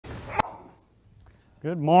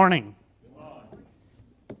Good morning.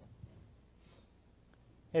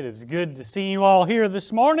 It is good to see you all here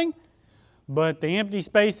this morning, but the empty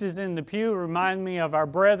spaces in the pew remind me of our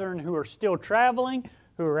brethren who are still traveling,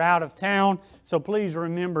 who are out of town, so please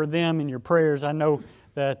remember them in your prayers. I know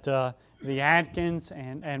that the Atkins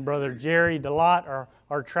and Brother Jerry DeLotte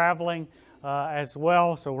are traveling as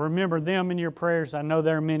well, so remember them in your prayers. I know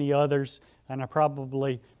there are many others, and I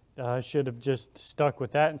probably should have just stuck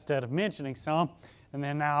with that instead of mentioning some. And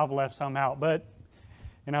then now I've left some out. But,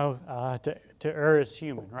 you know, to err is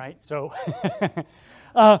human, right? So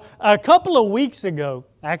a couple of weeks ago,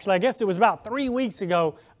 actually I guess it was about 3 weeks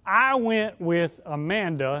ago, I went with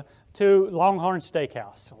Amanda to Longhorn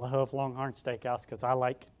Steakhouse. I love Longhorn Steakhouse because I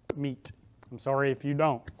like meat. I'm sorry if you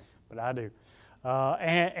don't, but I do.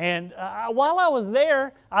 While I was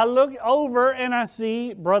there, I look over and I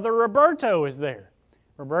see Brother Roberto is there.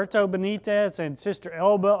 Roberto Benitez and Sister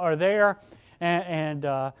Elba are there.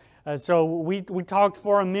 So we talked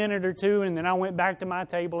for a minute or two, and then I went back to my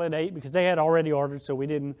table at 8 because they had already ordered, so we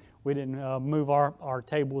didn't move our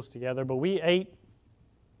tables together. But we ate,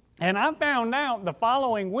 and I found out the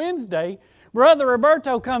following Wednesday, Brother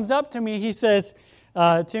Roberto comes up to me. He says,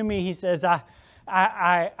 I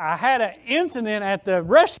had an incident at the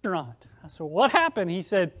restaurant. I said, what happened? He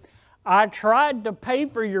said, I tried to pay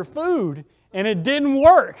for your food, and it didn't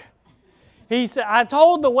work. He said, I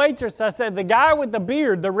told the waitress, I said, the guy with the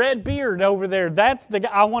beard, the red beard over there, that's the guy,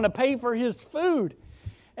 I want to pay for his food.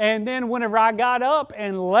 And then whenever I got up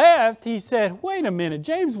and left, he said, wait a minute,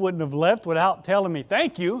 James wouldn't have left without telling me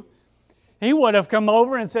thank you. He would have come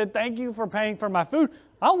over and said, thank you for paying for my food.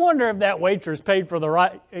 I wonder if that waitress paid for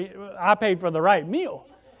I paid for the right meal.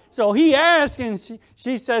 So he asked, and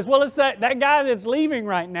she says, well, it's that guy that's leaving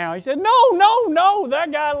right now. He said, no,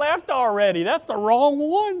 that guy left already. That's the wrong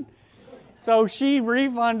one. So she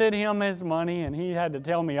refunded him his money, and he had to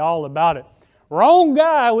tell me all about it. Wrong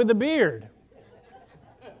guy with the beard.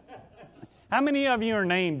 How many of you are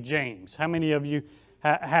named James? How many of you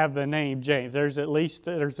have the name James? There's at least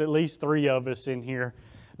 3 of us in here.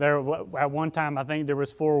 There at one time, I think there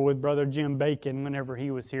was 4 with Brother Jim Bacon whenever he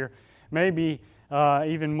was here. Maybe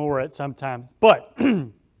even more at some time. But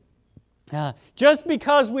just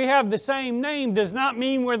because we have the same name does not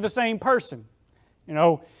mean we're the same person. You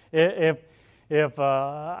know, if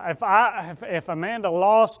Amanda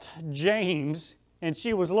lost James and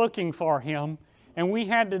she was looking for him and we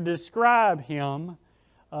had to describe him,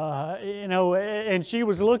 and she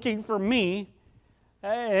was looking for me,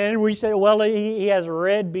 and we say, well, he has a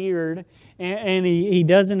red beard and he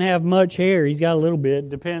doesn't have much hair. He's got a little bit,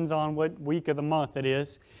 depends on what week of the month it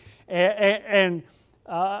is,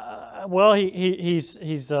 well, he's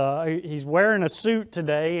wearing a suit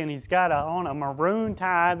today, and he's got on a maroon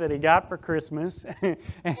tie that he got for Christmas.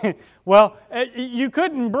 Well, you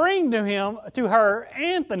couldn't bring to her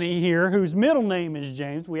Anthony here, whose middle name is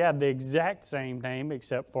James. We have the exact same name,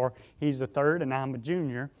 except for he's a third and I'm a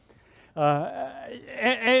junior.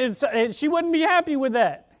 And she wouldn't be happy with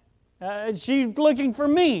that. She's looking for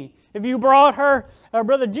me. If you brought her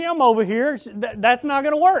Brother Jim over here, that's not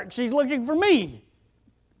going to work. She's looking for me.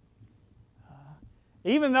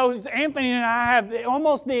 Even though Anthony and I have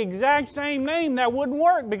almost the exact same name, that wouldn't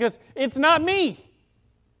work because it's not me.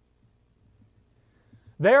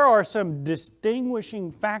 There are some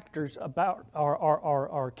distinguishing factors about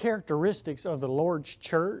our characteristics of the Lord's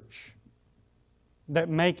church that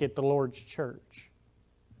make it the Lord's church.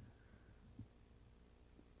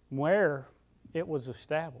 Where it was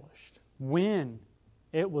established, when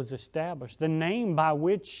it was established, the name by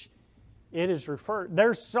which it is referred.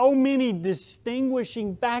 There's so many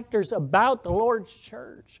distinguishing factors about the Lord's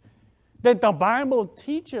church that the Bible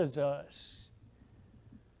teaches us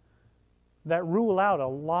that rule out a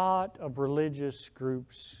lot of religious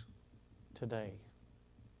groups today.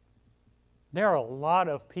 There are a lot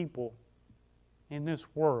of people in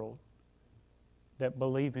this world that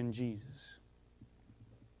believe in Jesus.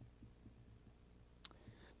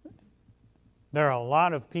 There are a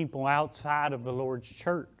lot of people outside of the Lord's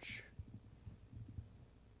church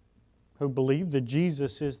who believe that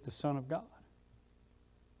Jesus is the Son of God,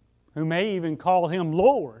 who may even call Him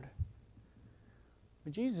Lord.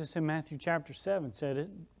 But Jesus in Matthew chapter 7 said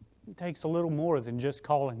it takes a little more than just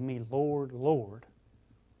calling me Lord, Lord.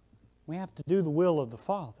 We have to do the will of the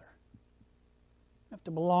Father. We have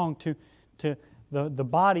to belong to the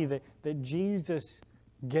body that Jesus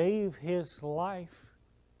gave His life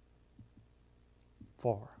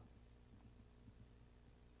for.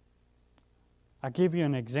 I'll give you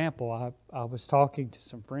an example. I was talking to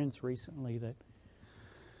some friends recently that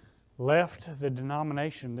left the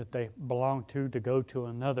denomination that they belonged to go to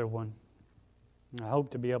another one. I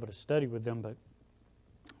hope to be able to study with them, but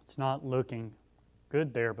it's not looking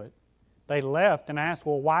good there. But they left and asked,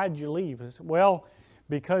 well, why'd you leave? I said, well,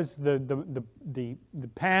 because the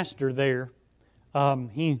pastor there,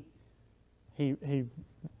 he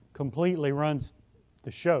completely runs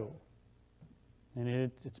the show. And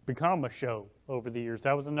it's become a show over the years.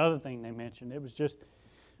 That was another thing they mentioned.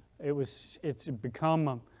 It's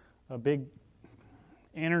become a big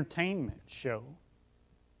entertainment show.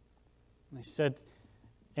 They said,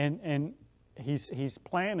 and he's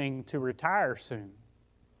planning to retire soon,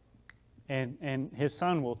 and his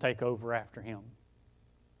son will take over after him.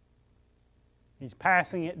 He's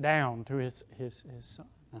passing it down to his son.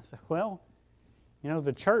 I said, well,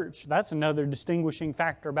 the church, that's another distinguishing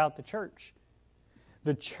factor about the church.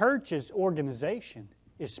 The church's organization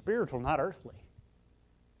is spiritual, not earthly.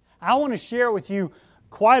 I want to share with you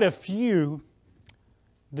quite a few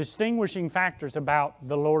distinguishing factors about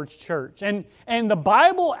the Lord's church. And the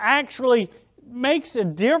Bible actually makes a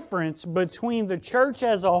difference between the church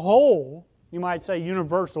as a whole, you might say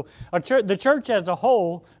universal, the church as a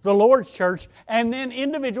whole, the Lord's church, and then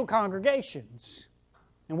individual congregations.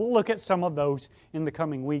 And we'll look at some of those in the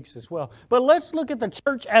coming weeks as well. But let's look at the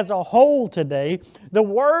church as a whole today.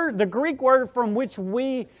 The Greek word from which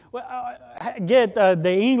we get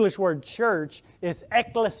the English word church is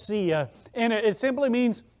ekklesia. And it simply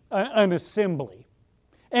means an assembly.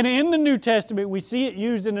 And in the New Testament, we see it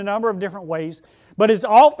used in a number of different ways. But it's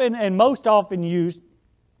often and most often used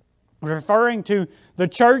referring to the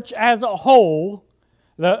church as a whole,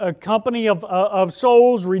 a company of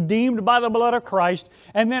souls redeemed by the blood of Christ,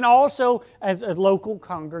 and then also as local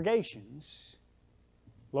congregations.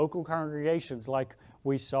 Local congregations like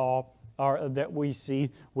we saw, or that we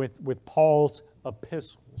see with Paul's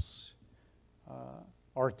epistles.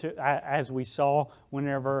 As we saw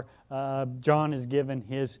whenever John is given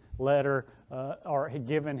his letter, or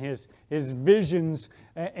given his visions,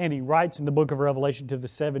 and he writes in the book of Revelation to the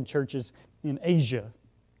 7 churches in Asia.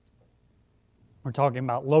 We're talking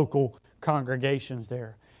about local congregations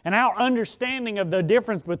there. And our understanding of the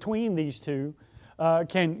difference between these two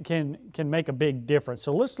can make a big difference.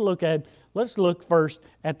 So let's look first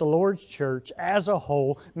at the Lord's church as a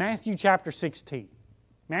whole. Matthew chapter 16.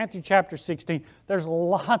 Matthew chapter 16. There's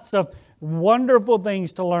lots of wonderful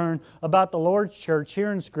things to learn about the Lord's church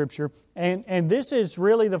here in Scripture. And this is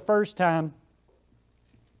really the first time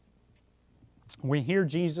we hear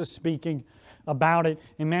Jesus speaking about it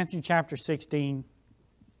in Matthew chapter 16,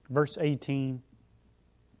 verse 18.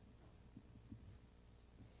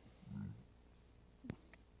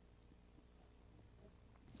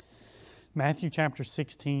 Matthew chapter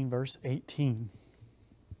 16, verse 18.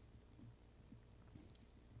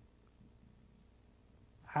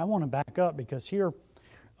 I want to back up because here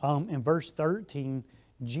in verse 13,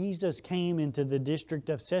 Jesus came into the district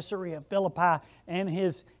of Caesarea Philippi, and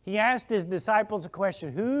he asked his disciples a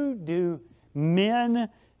question. Who do men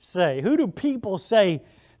say? Who do people say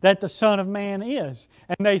that the Son of Man is?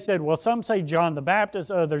 And they said, well, some say John the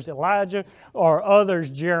Baptist, others Elijah, or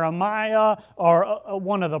others Jeremiah, or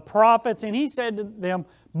one of the prophets. And he said to them,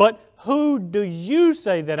 but who do you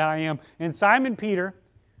say that I am? And Simon Peter,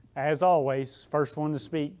 as always, first one to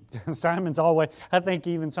speak. Simon's always, I think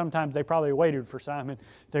even sometimes they probably waited for Simon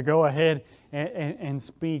to go ahead and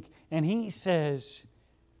speak. And he says,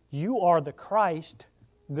 you are the Christ,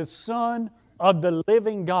 the Son of the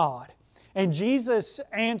living God. And Jesus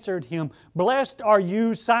answered him, blessed are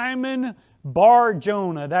you, Simon Bar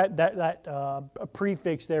Jonah. That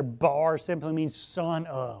prefix there, Bar, simply means son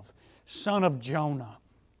of Jonah.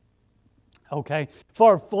 Okay,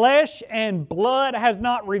 for flesh and blood has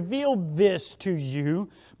not revealed this to you,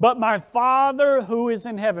 but my Father who is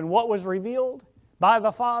in heaven. What was revealed by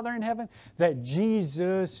the Father in heaven? That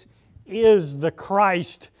Jesus is the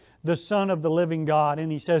Christ, the Son of the living God.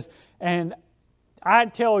 And he says, and I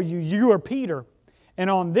tell you, you are Peter, and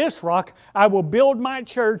on this rock I will build my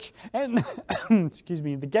church, and excuse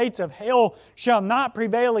me, the gates of hell shall not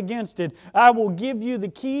prevail against it. I will give you the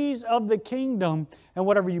keys of the kingdom, and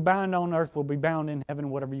whatever you bind on earth will be bound in heaven.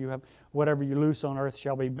 Whatever you loose on earth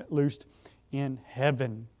shall be loosed in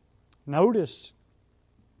heaven. Notice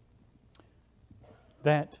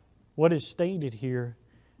that what is stated here,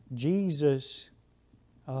 Jesus'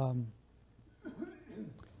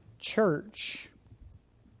 church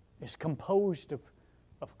is composed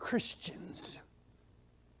of Christians.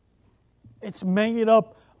 It's made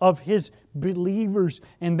up of His believers.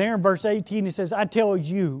 And there in verse 18 He says, I tell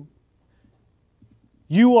you,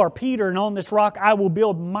 you are Peter, and on this rock I will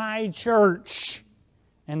build my church,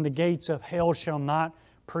 and the gates of hell shall not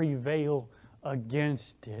prevail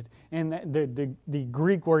against it. And the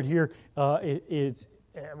Greek word here is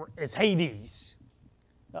Hades,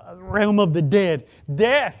 realm of the dead.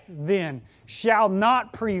 Death then shall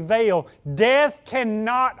not prevail. Death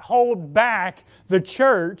cannot hold back the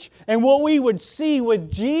church. And what we would see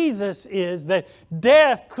with Jesus is that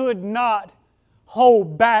death could not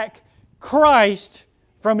hold back Christ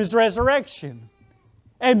from His resurrection.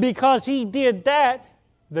 And because He did that,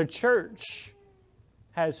 the church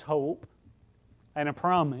has hope and a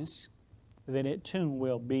promise that it too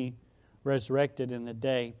will be resurrected in the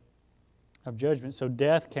day of judgment. So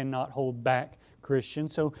death cannot hold back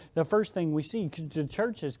Christians. So the first thing we see, the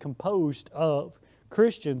church is composed of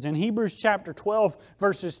Christians. In Hebrews chapter 12,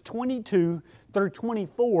 verses 22 through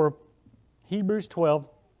 24, Hebrews 12,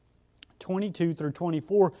 22 through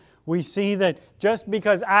 24, we see that just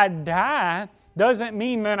because I die doesn't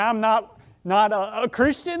mean that I'm not a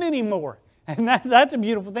Christian anymore. And that's a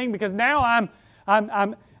beautiful thing, because now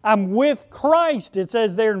I'm with Christ. It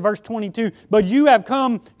says there in verse 22, but you have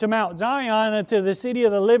come to Mount Zion and to the city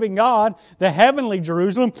of the living God, the heavenly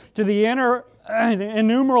Jerusalem, to the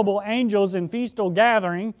innumerable angels in festal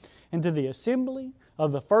gathering, and to the assembly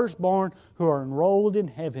of the firstborn who are enrolled in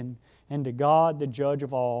heaven, and to God the judge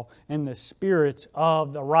of all, and the spirits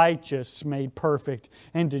of the righteous made perfect,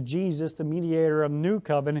 and to Jesus the mediator of the new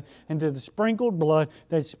covenant, and to the sprinkled blood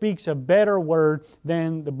that speaks a better word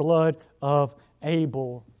than the blood of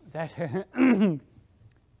Abel. That even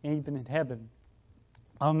in heaven.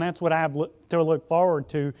 That's what I have to look forward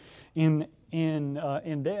to in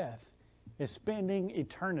death, is spending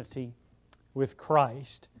eternity with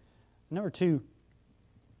Christ. Number two,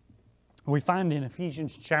 we find in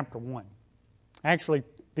Ephesians chapter 1. Actually,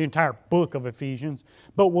 the entire book of Ephesians,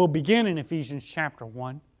 but we'll begin in Ephesians chapter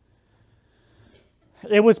 1.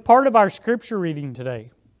 It was part of our scripture reading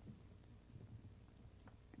today.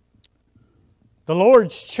 The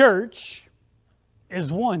Lord's church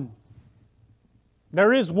is one.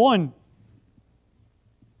 There is one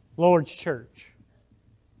Lord's church.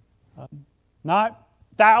 Not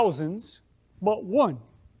thousands, but one.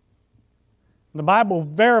 The Bible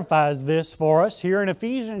verifies this for us. Here in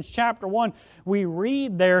Ephesians chapter 1, we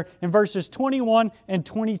read there in verses 21 and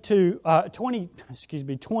 22 and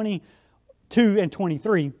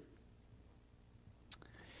 23.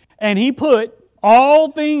 And He put all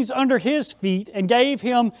things under His feet and gave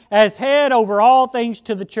Him as head over all things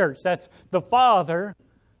to the church. That's the Father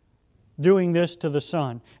doing this to the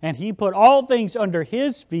Son. And He put all things under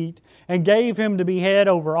His feet and gave Him to be head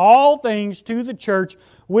over all things to the church,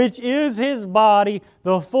 which is His body,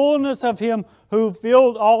 the fullness of Him who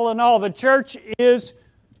filled all in all. The church is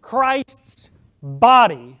Christ's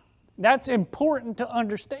body. That's important to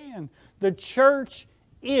understand. The church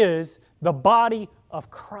is the body of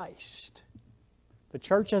Christ. The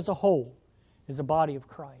church as a whole is the body of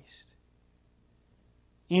Christ.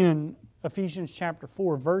 In Ephesians chapter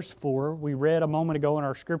 4, verse 4, we read a moment ago in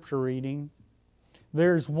our scripture reading,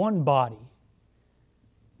 there's one body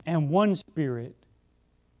and one Spirit,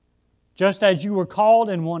 just as you were called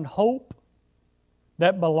in one hope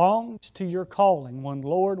that belongs to your calling, one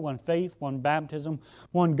Lord, one faith, one baptism,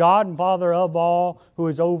 one God and Father of all, who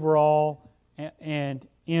is over all and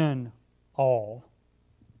in all.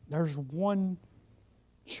 There's one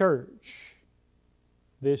church.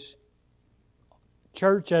 This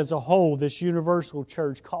church as a whole, this universal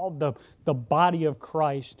church called the body of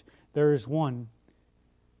Christ, there is one.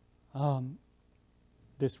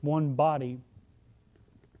 This one body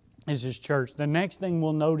is His church. The next thing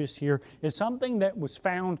we'll notice here is something that was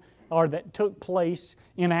found, or that took place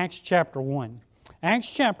in Acts chapter 1. Acts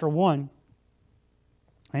chapter 1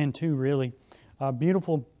 and 2 really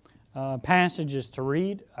beautiful passages to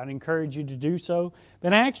read. I'd encourage you to do so.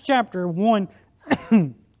 But Acts chapter 1,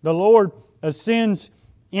 the Lord ascends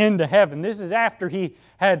into heaven. This is after He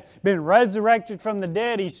had been resurrected from the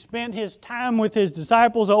dead. He spent His time with His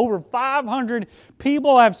disciples. Over 500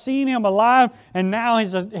 people have seen Him alive, and now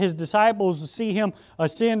His disciples see Him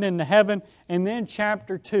ascend into heaven. And then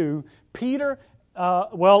chapter 2,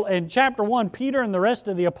 in chapter 1, Peter and the rest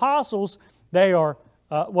of the apostles, they are,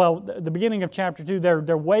 the beginning of chapter 2,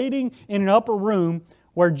 they're waiting in an upper room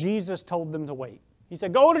where Jesus told them to wait. He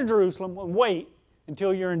said, go to Jerusalem and wait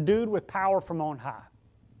until you're endued with power from on high.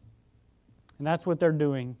 And that's what they're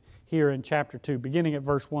doing here in chapter 2, beginning at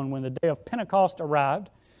verse 1. When the day of Pentecost arrived,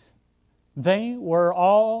 they were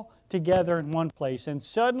all together in one place. And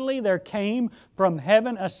suddenly there came from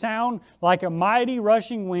heaven a sound like a mighty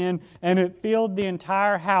rushing wind, and it filled the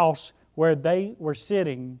entire house where they were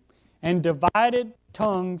sitting. And divided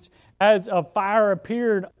tongues as of fire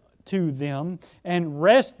appeared to them and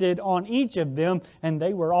rested on each of them, and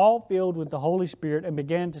they were all filled with the Holy Spirit and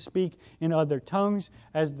began to speak in other tongues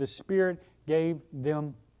as the Spirit gave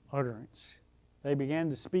them utterance. They began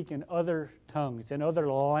to speak in other tongues, in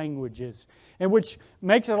other languages, and which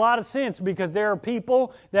makes a lot of sense because there are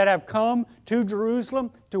people that have come to Jerusalem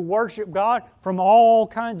to worship God from all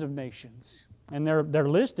kinds of nations. And they're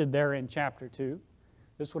listed there in chapter 2.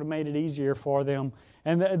 This would have made it easier for them.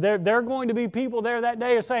 And there are going to be people there that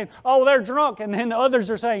day saying, oh, they're drunk. And then others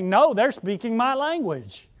are saying, no, they're speaking my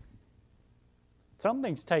language.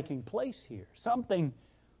 Something's taking place here. Something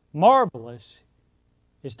marvelous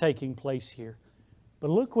is taking place here. But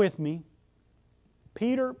look with me.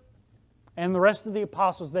 Peter and the rest of the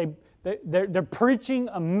apostles, they're preaching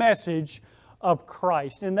a message of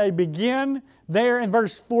Christ. And they begin there in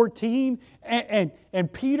verse 14.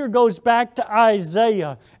 And Peter goes back to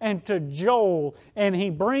Isaiah and to Joel. And he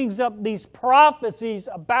brings up these prophecies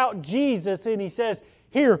about Jesus. And he says,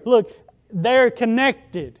 here, look, they're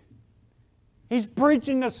connected. He's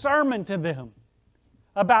preaching a sermon to them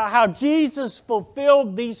about how Jesus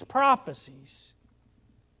fulfilled these prophecies.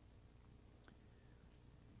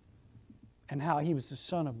 And how He was the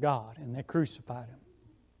Son of God. And they crucified Him.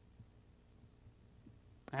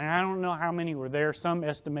 And I don't know how many were there. Some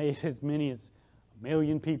estimate as many as 1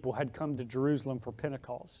 million people had come to Jerusalem for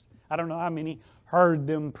Pentecost. I don't know how many heard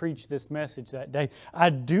them preach this message that day. I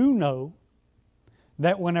do know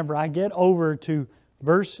that whenever I get over to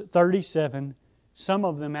verse 37, some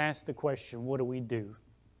of them asked the question, what do we do?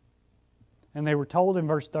 And they were told in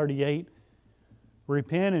verse 38,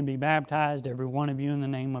 repent and be baptized, every one of you, in the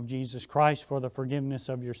name of Jesus Christ for the forgiveness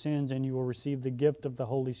of your sins, and you will receive the gift of the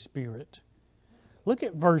Holy Spirit. Look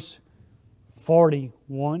at verse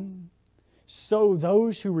 41. So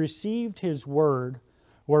those who received His word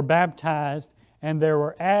were baptized, and there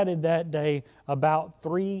were added that day about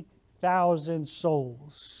 3,000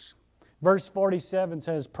 souls. Verse 47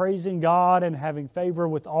 says, praising God and having favor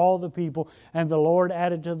with all the people, and the Lord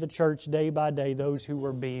added to the church day by day those who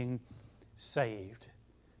were being saved.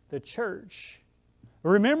 The church.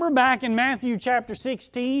 Remember back in Matthew chapter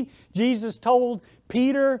 16, Jesus told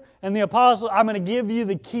Peter and the apostles, I'm going to give you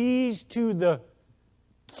the keys to the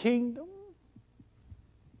kingdom.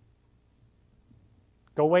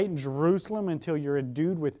 Go wait in Jerusalem until you're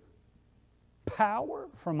endued with power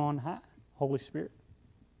from on high, Holy Spirit.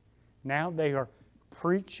 Now they are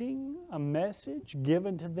preaching a message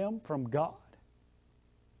given to them from God.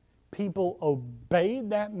 People obeyed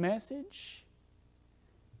that message,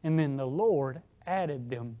 and then the Lord added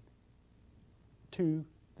them to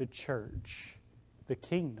the church, the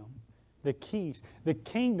kingdom, the keys, the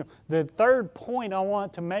kingdom. The third point I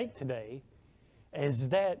want to make today is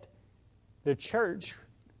that the church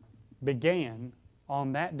began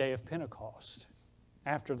on that day of Pentecost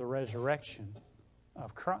after the resurrection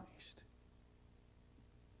of Christ.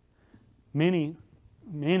 Many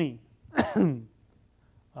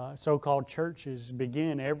so-called churches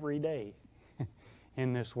begin every day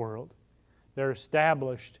in this world. They're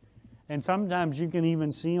established, and sometimes you can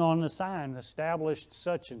even see on the sign, established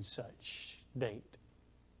such and such date.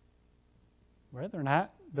 Brethren,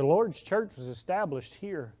 the Lord's church was established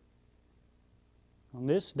here on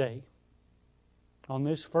this day, on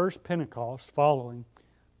this first Pentecost following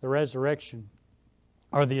the resurrection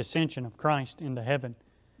or the ascension of Christ into heaven.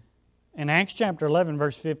 In Acts chapter 11,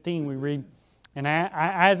 verse 15, we read, and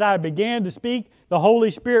as I began to speak, the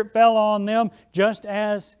Holy Spirit fell on them just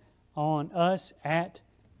as on us at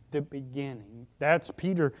the beginning. That's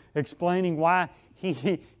Peter explaining why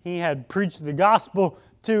he had preached the gospel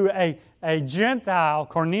to a Gentile,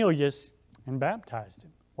 Cornelius, and baptized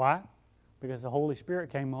him. Why? Because the Holy Spirit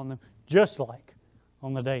came on them just like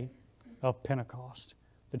on the day of Pentecost.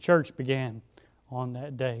 The church began on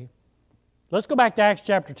that day. Let's go back to Acts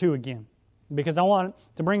chapter 2 again, because I want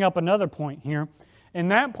to bring up another point here.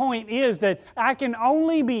 And that point is that I can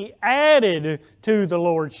only be added to the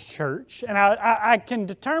Lord's church. And I can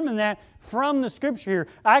determine that from the Scripture here.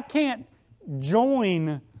 I can't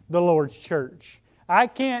join the Lord's church. I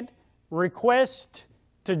can't request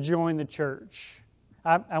to join the church.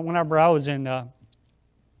 Whenever I was in, when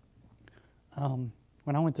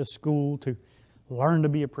I went to school to learn to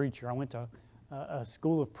be a preacher, I went to a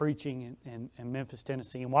school of preaching in Memphis,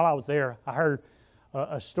 Tennessee. And while I was there, I heard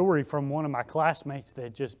a story from one of my classmates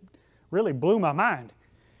that just really blew my mind.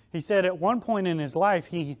 He said at one point in his life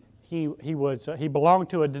he belonged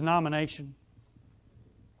to a denomination,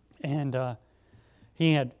 and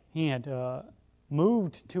he had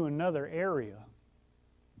moved to another area,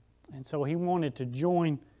 and so he wanted to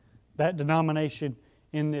join that denomination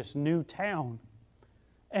in this new town.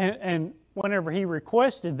 And whenever he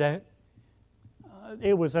requested that,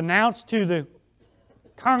 it was announced to the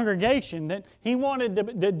congregation that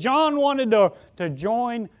that John wanted to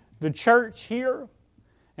join the church here.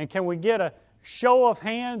 And can we get a show of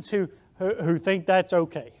hands who think that's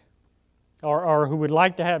okay, or who would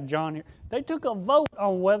like to have John here? They took a vote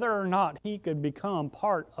on whether or not he could become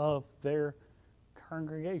part of their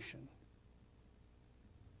congregation.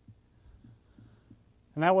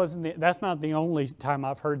 And that's not the only time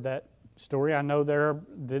I've heard that story. I know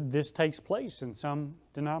this takes place in some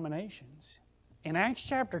denominations. In Acts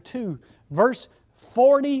chapter 2, verse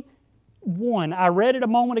 41, I read it a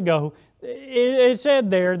moment ago, it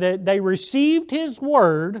said there that they received His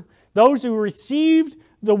Word, those who received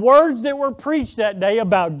the words that were preached that day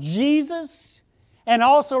about Jesus, and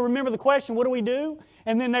also remember the question, what do we do?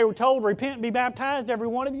 And then they were told, repent and be baptized, every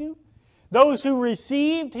one of you. Those who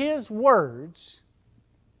received His words,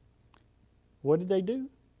 what did they do?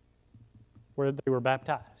 Where they were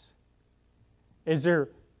baptized. Is there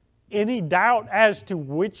any doubt as to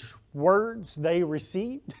which words they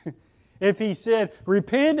received? If He said,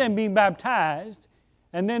 repent and be baptized,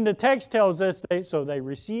 and then the text tells us, so they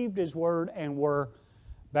received His Word and were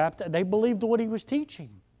baptized. They believed what He was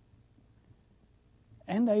teaching.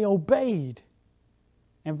 And they obeyed.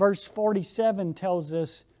 And verse 47 tells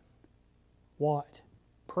us what?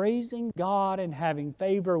 Praising God and having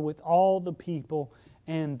favor with all the people,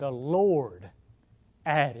 and the Lord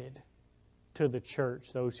added to the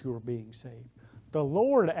church those who were being saved. The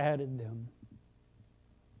Lord added them.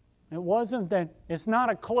 It wasn't that, it's not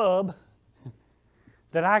a club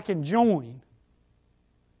that I can join.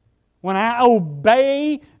 When I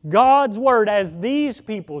obey God's Word as these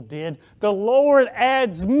people did, the Lord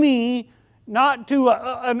adds me not to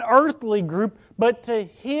an earthly group, but to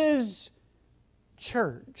His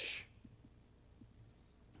church.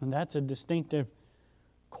 And that's a distinctive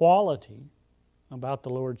quality about the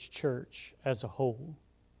Lord's church as a whole.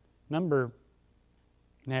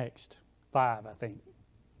 Next, 5, I think.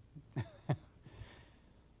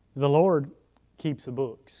 The Lord keeps the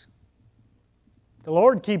books. The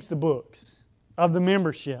Lord keeps the books of the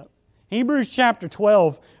membership. Hebrews chapter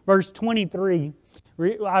 12, verse 23.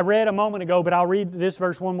 I read a moment ago, but I'll read this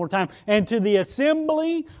verse one more time. And to the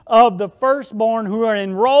assembly of the firstborn who are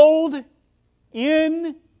enrolled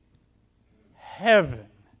in heaven.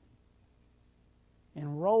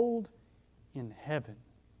 Enrolled in heaven.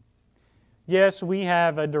 Yes, we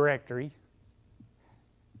have a directory.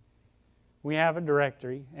 We have a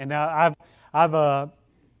directory, and I've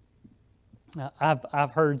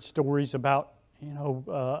heard stories about,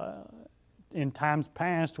 in times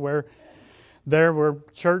past where there were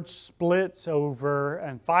church splits over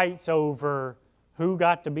and fights over who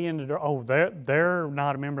got to be in the. Oh, they're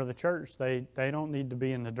not a member of the church. They don't need to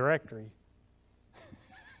be in the directory.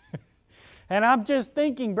 And I'm just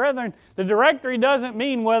thinking, brethren, the directory doesn't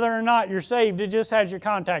mean whether or not you're saved. It just has your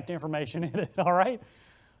contact information in it. All right.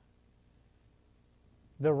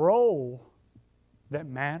 The role that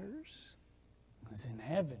matters is in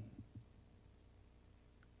heaven.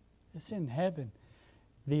 It's in heaven.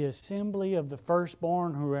 The assembly of the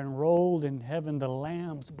firstborn who are enrolled in heaven, the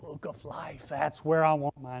Lamb's book of life. That's where I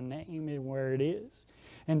want my name and where it is.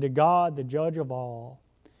 And to God, the judge of all,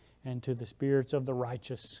 and to the spirits of the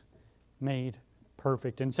righteous made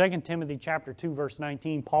perfect. In 2 Timothy chapter 2, verse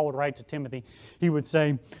 19, Paul would write to Timothy, he would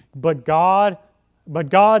say, But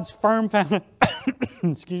God's firm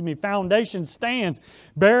foundation stands,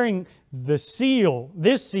 bearing this seal.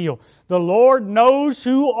 The Lord knows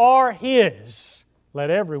who are His.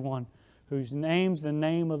 Let everyone whose name's the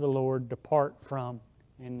name of the Lord depart from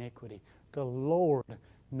iniquity. The Lord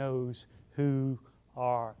knows who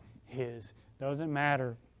are His. Doesn't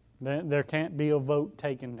matter. There can't be a vote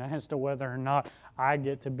taken as to whether or not I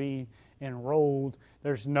get to be enrolled.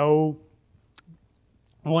 There's no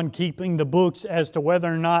one keeping the books as to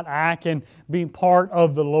whether or not I can be part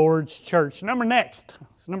of the Lord's church. Number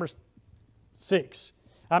 6.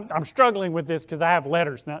 I'm struggling with this because I have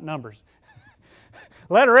letters, not numbers.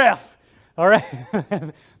 Letter F. All right.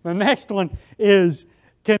 The next one is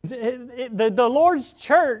the Lord's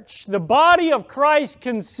church, the body of Christ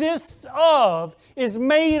is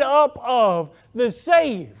made up of the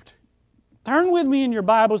saved. Turn with me in your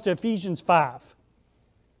Bibles to Ephesians 5.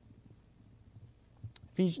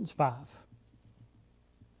 Ephesians 5.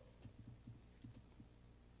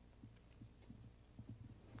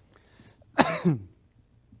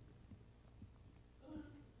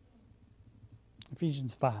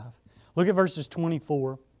 Ephesians 5. Look at verses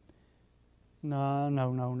 24.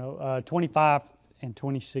 25 and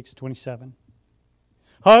 26, 27.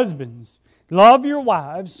 Husbands, love your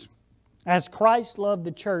wives as Christ loved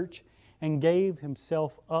the church and gave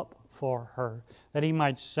Himself up for her, that He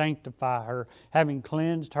might sanctify her, having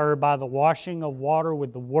cleansed her by the washing of water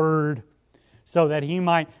with the Word, so that He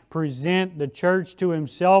might present the church to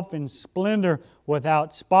Himself in splendor,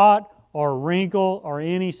 without spot or wrinkle or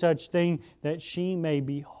any such thing, that she may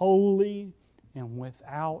be holy and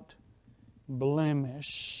without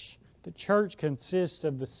blemish. The church consists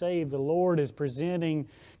of the saved. The Lord is presenting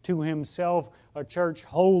to Himself a church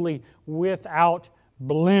holy, without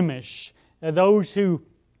blemish. Those who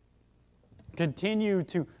continue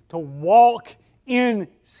to walk in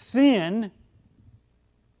sin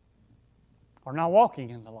are not walking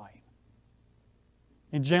in the light.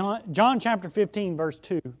 In John chapter 15, verse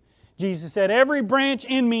 2, Jesus said, "Every branch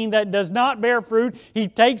in me that does not bear fruit, He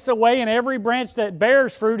takes away, and every branch that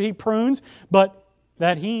bears fruit, He prunes, but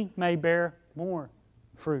that He may bear more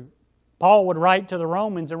fruit." Paul would write to the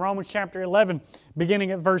Romans in Romans chapter 11,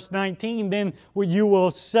 beginning at verse 19, "Then you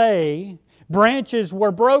will say, branches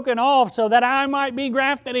were broken off so that I might be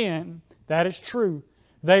grafted in." That is true.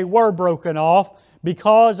 They were broken off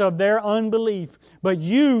because of their unbelief. But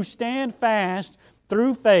you stand fast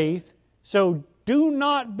through faith, so do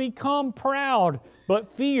not become proud,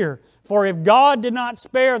 but fear. For if God did not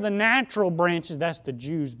spare the natural branches, that's the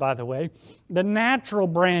Jews, by the way, the natural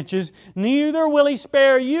branches, neither will He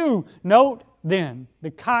spare you. Note then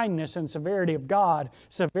the kindness and severity of God,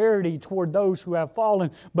 severity toward those who have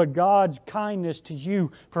fallen, but God's kindness to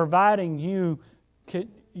you, providing you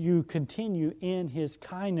continue in His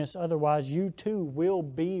kindness. Otherwise, you too will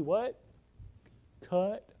be what?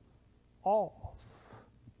 Cut off.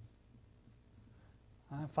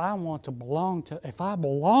 If I belong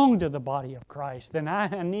to the body of Christ, then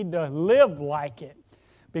I need to live like it,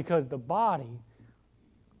 because the body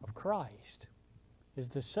of Christ is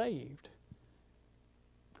the saved.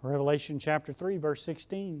 Revelation chapter 3, verse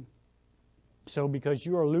 16. "So because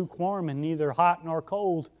you are lukewarm and neither hot nor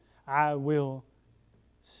cold, I will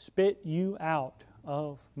spit you out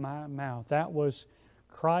of my mouth." That was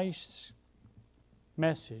Christ's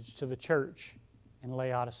message to the church in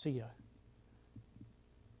Laodicea.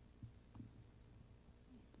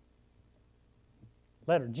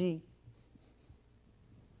 Letter G.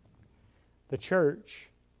 The church.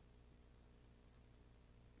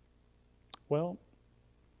 Well,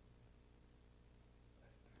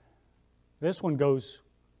 this one goes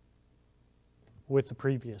with the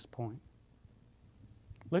previous point.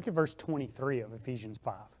 Look at verse 23 of Ephesians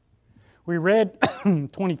 5. We read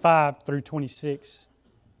 25 through 26.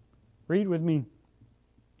 Read with me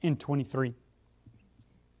in 23.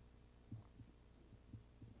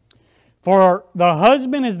 "For the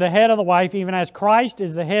husband is the head of the wife, even as Christ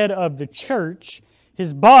is the head of the church,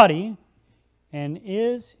 His body, and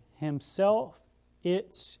is Himself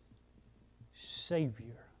its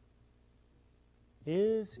Savior."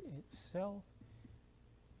 Is itself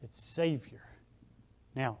its Savior.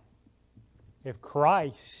 Now, if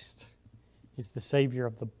Christ is the Savior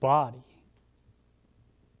of the body,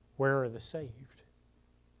 where are the saved?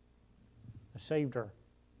 The saved are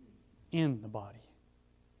in the body.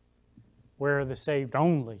 Where are the saved?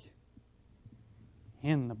 Only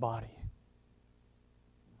in the body.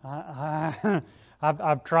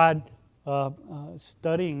 I've tried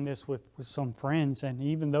studying this with some friends, and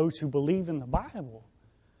even those who believe in the Bible,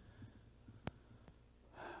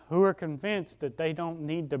 who are convinced that they don't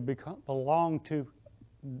need to belong to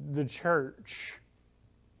the church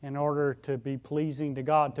in order to be pleasing to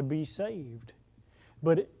God, to be saved.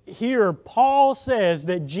 But here Paul says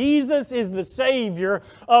that Jesus is the Savior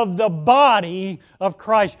of the body of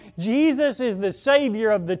Christ. Jesus is the Savior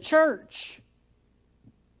of the church.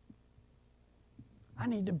 I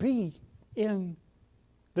need to be in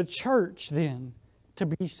the church then to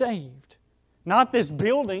be saved. Not this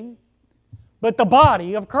building, but the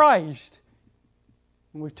body of Christ.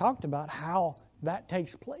 And we've talked about how that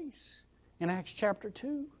takes place in Acts chapter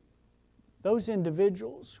 2. Those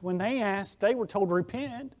individuals, when they asked, they were told,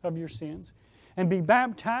 repent of your sins and be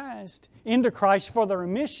baptized into Christ for the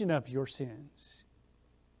remission of your sins.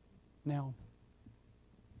 Now,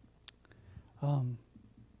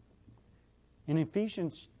 in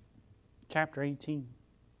Ephesians chapter 18,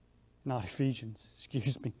 not Ephesians,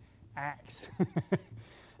 excuse me, Acts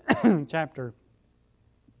chapter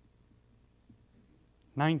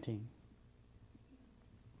 19.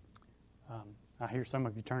 I hear some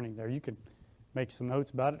of you turning there. You could make some notes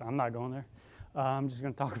about it. I'm not going there. I'm just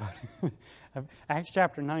going to talk about it. Acts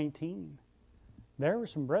chapter 19. There were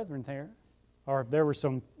some brethren there, or there were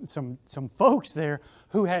some folks there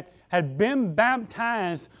who had been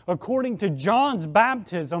baptized according to John's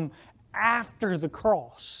baptism after the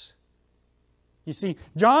cross. You see,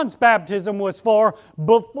 John's baptism was for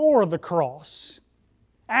before the cross.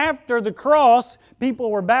 After the cross, people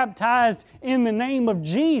were baptized in the name of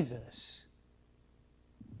Jesus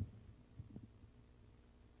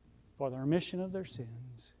for the remission of their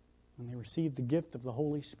sins when they received the gift of the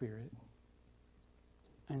Holy Spirit.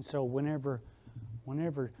 And so whenever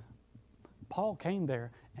Paul came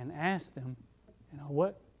there and asked them,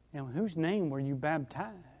 whose name were you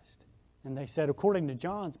baptized? And they said, according to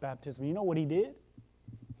John's baptism. You know what he did?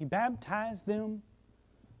 He baptized them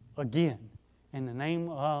again in the name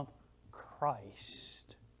of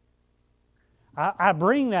Christ. I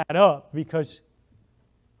bring that up because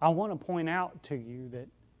I want to point out to you that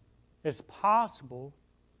it's possible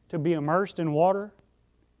to be immersed in water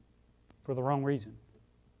for the wrong reason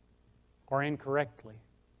or incorrectly.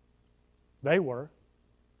 They were.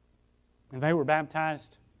 And they were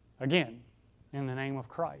baptized again in the name of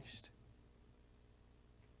Christ.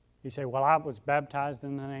 You say, well, I was baptized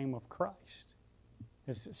in the name of Christ.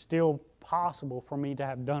 Is it still possible for me to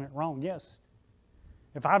have done it wrong? Yes.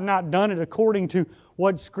 If I've not done it according to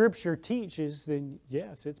what Scripture teaches, then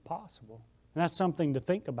yes, it's possible. And that's something to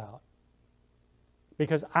think about.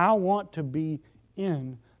 Because I want to be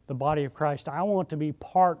in the body of Christ. I want to be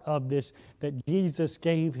part of this, that Jesus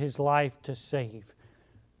gave His life to save.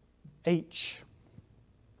 H.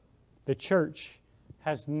 The church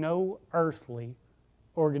has no earthly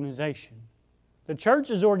organization. The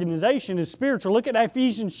church's organization is spiritual. Look at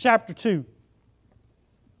Ephesians chapter 2.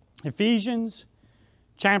 Ephesians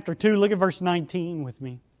chapter 2, look at verse 19 with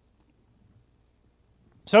me.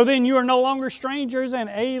 So then you are no longer strangers and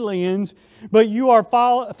aliens, but you are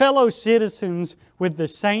fellow citizens with the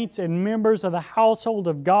saints and members of the household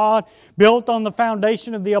of God, built on the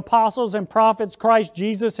foundation of the apostles and prophets, Christ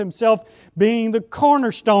Jesus Himself being the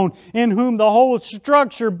cornerstone, in whom the whole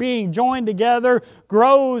structure being joined together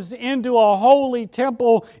grows into a holy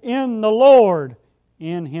temple in the Lord.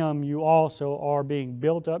 In Him you also are being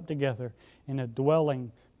built up together in a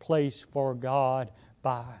dwelling place for God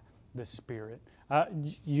by the Spirit.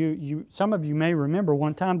 Some of you may remember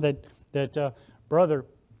one time that Brother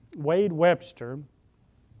Wade Webster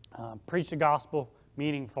preached a gospel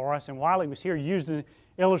meeting for us, and while he was here, he used an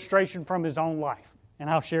illustration from his own life. And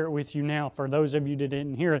I'll share it with you now for those of you that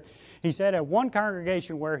didn't hear it. He said at one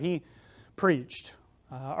congregation where he preached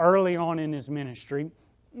early on in his ministry,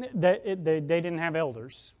 they didn't have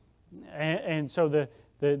elders. And so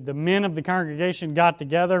the men of the congregation got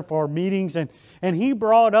together for meetings, and he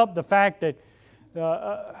brought up the fact that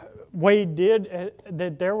Wade did,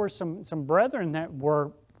 that there were some brethren that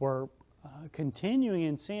were continuing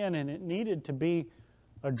in sin, and it needed to be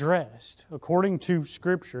addressed. According to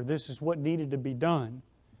Scripture, this is what needed to be done.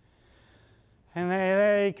 And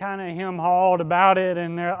they kind of hem-hawed about it,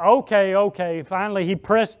 and they're, okay. Finally, he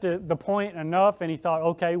pressed the point enough, and he thought,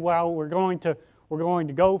 okay, well, we're going to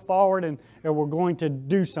go forward, and we're going to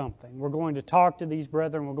do something. We're going to talk to these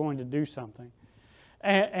brethren, we're going to do something.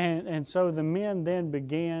 And so the men then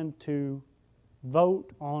began to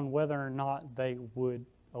vote on whether or not they would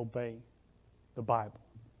obey the Bible.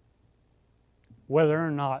 Whether or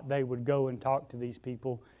not they would go and talk to these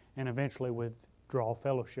people and eventually withdraw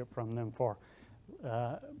fellowship from them for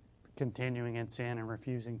continuing in sin and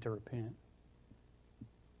refusing to repent.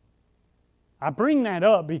 I bring that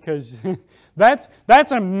up because that's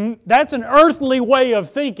an earthly way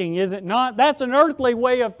of thinking, is it not? That's an earthly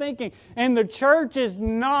way of thinking. And the church is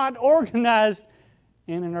not organized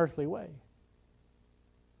in an earthly way.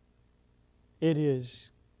 It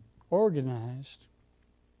is organized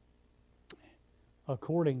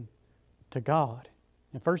according to God.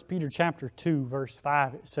 In 1 Peter chapter 2, verse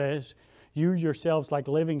 5, it says, you yourselves, like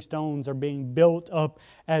living stones, are being built up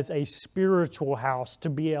as a spiritual house, to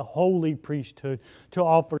be a holy priesthood, to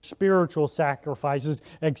offer spiritual sacrifices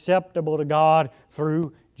acceptable to God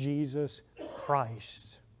through Jesus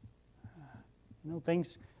Christ.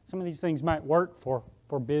 Some of these things might work for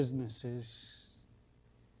businesses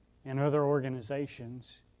and other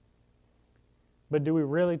organizations. But do we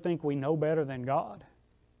really think we know better than God?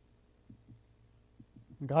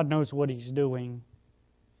 God knows what He's doing.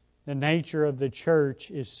 The nature of the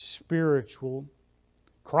church is spiritual.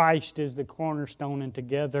 Christ is the cornerstone, and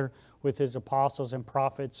together with His apostles and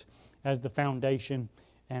prophets as the foundation,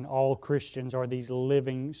 and all Christians are these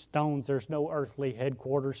living stones. There's no earthly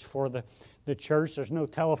headquarters for the church. There's no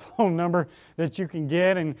telephone number that you can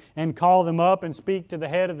get and call them up and speak to the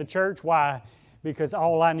head of the church. Why? Because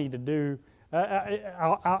all I need to do,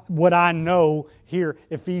 what I know here,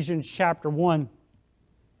 Ephesians chapter 1,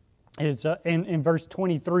 is in verse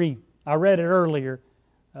 23. I read it earlier.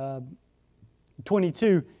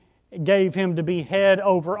 22. gave Him to be head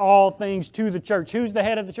over all things to the church. Who's the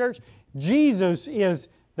head of the church? Jesus is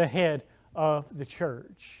the head of the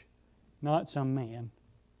church, not some man.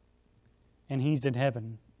 And He's in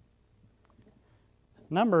heaven.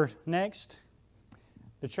 Next,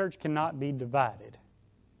 the church cannot be divided.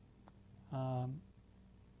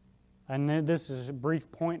 And this is a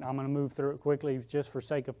brief point. I'm going to move through it quickly just for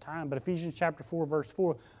sake of time. But Ephesians chapter 4, verse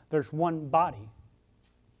 4, there's one body.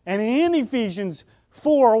 And in Ephesians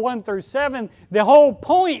 4, 1 through 7, the whole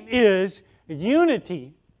point is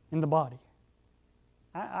unity in the body.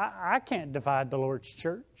 I can't divide the Lord's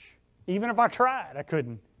church. Even if I tried, I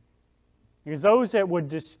couldn't. Because those that would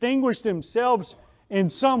distinguish themselves in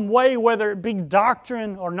some way, whether it be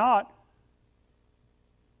doctrine or not.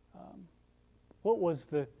 What was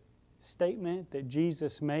the statement that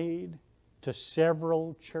Jesus made to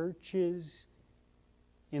several churches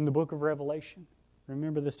in the book of Revelation?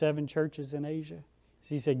 Remember the 7 churches in Asia?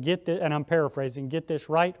 He said, get this, and I'm paraphrasing, get this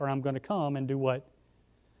right or I'm going to come and do what?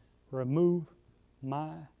 Remove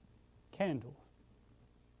my candle.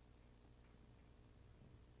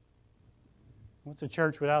 What's a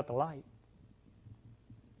church without the light?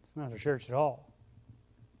 It's not a church at all.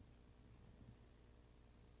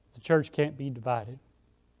 The church can't be divided.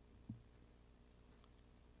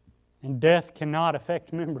 And death cannot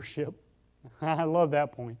affect membership. I love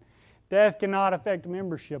that point. Death cannot affect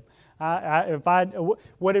membership.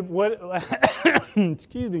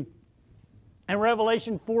 Excuse me. In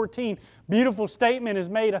Revelation 14, beautiful statement is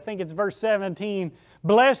made. I think it's verse 17.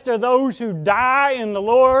 Blessed are those who die in the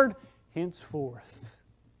Lord henceforth.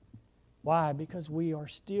 Why? Because we are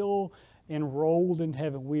still enrolled in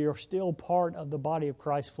heaven. We are still part of the body of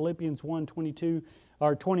Christ. Philippians 1:22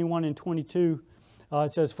 or 21 and 22.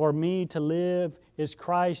 It says, for me to live is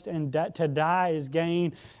Christ and to die is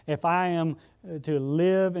gain. If I am to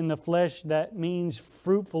live in the flesh, that means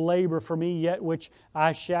fruitful labor for me, yet which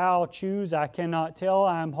I shall choose, I cannot tell.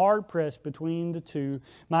 I am hard pressed between the two.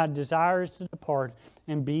 My desire is to depart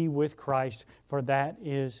and be with Christ, for that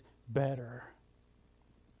is better.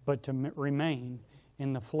 But to remain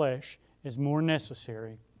in the flesh is more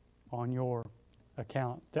necessary on your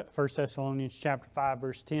account. 1 Thessalonians chapter 5,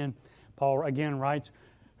 verse 10. Paul again writes,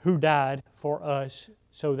 who died for us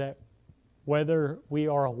so that whether we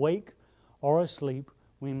are awake or asleep,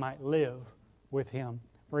 we might live with Him.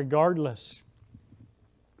 Regardless,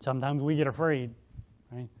 sometimes we get afraid,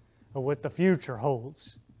 right, of what the future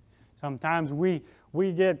holds. Sometimes we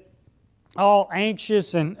get all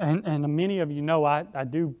anxious, and many of you know I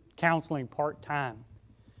do counseling part-time.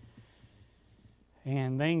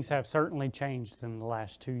 And things have certainly changed in the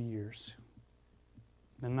last 2 years.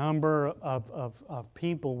 The number of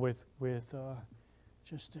people with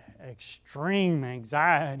just extreme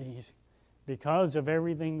anxieties because of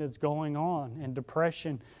everything that's going on, and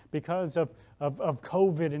depression because of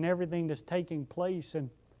COVID and everything that's taking place.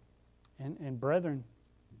 And brethren,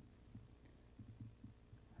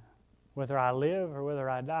 whether I live or whether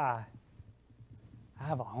I die, I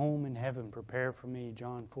have a home in heaven prepared for me,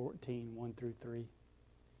 John 14, 1 through 3.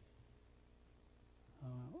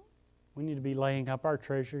 We need to be laying up our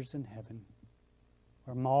treasures in heaven,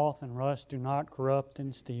 where moth and rust do not corrupt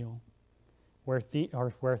and steal, where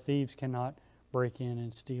thieves cannot break in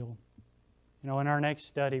and steal. You know, in our next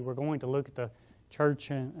study, we're going to look at the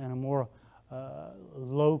church in a more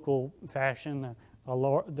local fashion,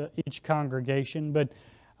 each congregation. But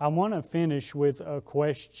I want to finish with a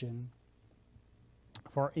question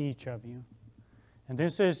for each of you. And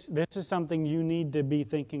this is something you need to be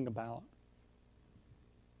thinking about,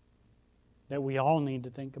 that we all need to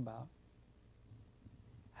think about.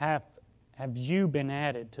 Have you been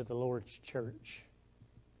added to the Lord's church?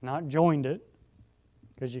 Not joined it,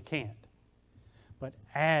 because you can't, but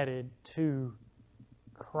added to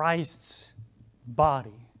Christ's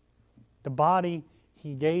body. The body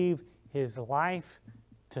He gave His life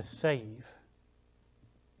to save.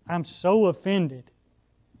 I'm so offended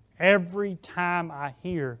every time I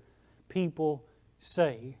hear people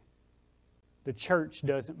say the church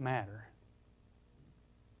doesn't matter.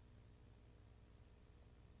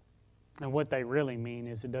 And what they really mean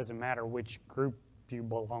is it doesn't matter which group you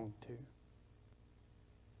belong to.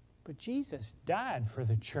 But Jesus died for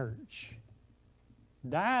the church.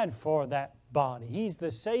 Died for that body. He's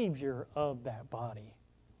the Savior of that body.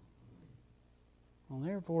 Well,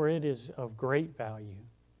 therefore, it is of great value.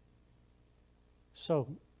 So,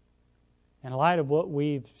 in light of what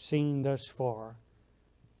we've seen thus far,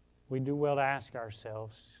 we do well to ask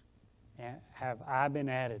ourselves, have I been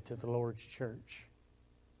added to the Lord's church?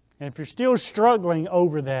 And if you're still struggling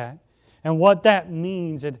over that, and what that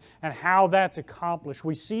means, and how that's accomplished,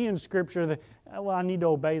 we see in Scripture that Well, I need to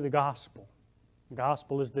obey the gospel. The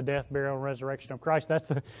gospel is the death, burial, and resurrection of Christ.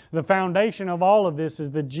 That's the foundation of all of this,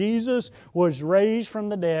 is that Jesus was raised from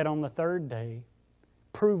the dead on the third day,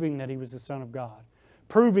 proving that He was the Son of God.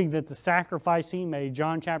 Proving that the sacrifice He made,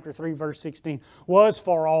 John chapter 3, verse 16, was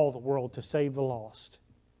for all the world to save the lost.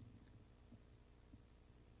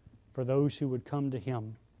 For those who would come to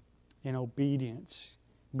Him in obedience,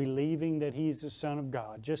 believing that He's the Son of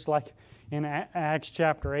God. Just like in Acts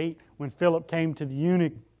chapter 8, when Philip came to the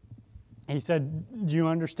eunuch, he said, "Do you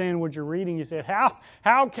understand what you're reading?" He said,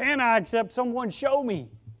 How can I except someone show me?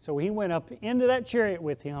 So he went up into that chariot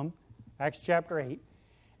with him, Acts chapter 8,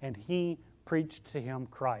 and he preached to him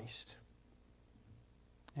Christ.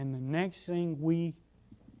 And the next thing we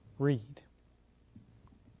read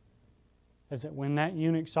is that when that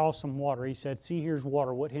eunuch saw some water, he said, "See, here's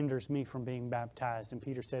water. What hinders me from being baptized?" And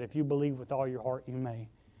Peter said, "If you believe with all your heart, you may."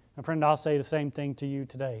 And friend, I'll say the same thing to you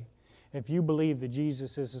today. If you believe that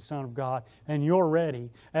Jesus is the Son of God and you're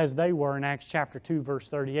ready, as they were in Acts chapter 2, verse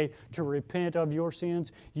 38, to repent of your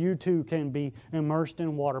sins, you too can be immersed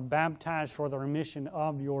in water, baptized for the remission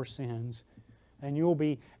of your sins, and you'll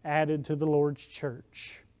be added to the Lord's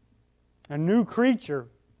church. A new creature,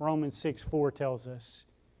 Romans 6:4 tells us,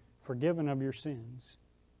 forgiven of your sins,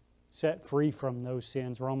 set free from those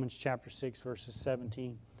sins, Romans chapter 6, verses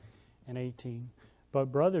 17 and 18. But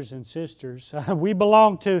brothers and sisters, we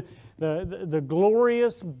belong to the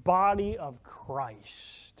glorious body of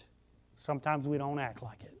Christ. Sometimes we don't act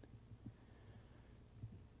like it.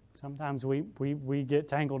 Sometimes we get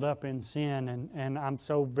tangled up in sin, and I'm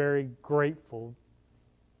so very grateful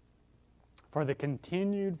for the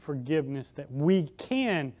continued forgiveness that we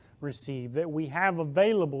can receive, that we have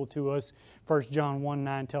available to us. 1 John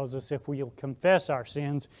 1:9 tells us if we'll confess our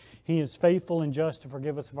sins, He is faithful and just to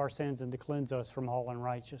forgive us of our sins and to cleanse us from all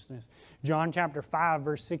unrighteousness. John chapter 5,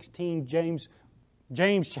 verse 16, James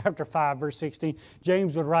chapter 5, verse 16,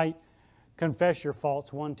 James would write, "Confess your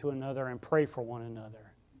faults one to another and pray for one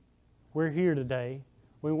another." We're here today.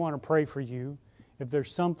 We want to pray for you. If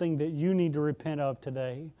there's something that you need to repent of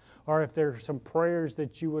today, or if there's some prayers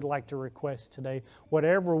that you would like to request today,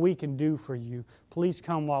 whatever we can do for you, please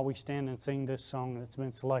come while we stand and sing this song that's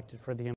been selected for the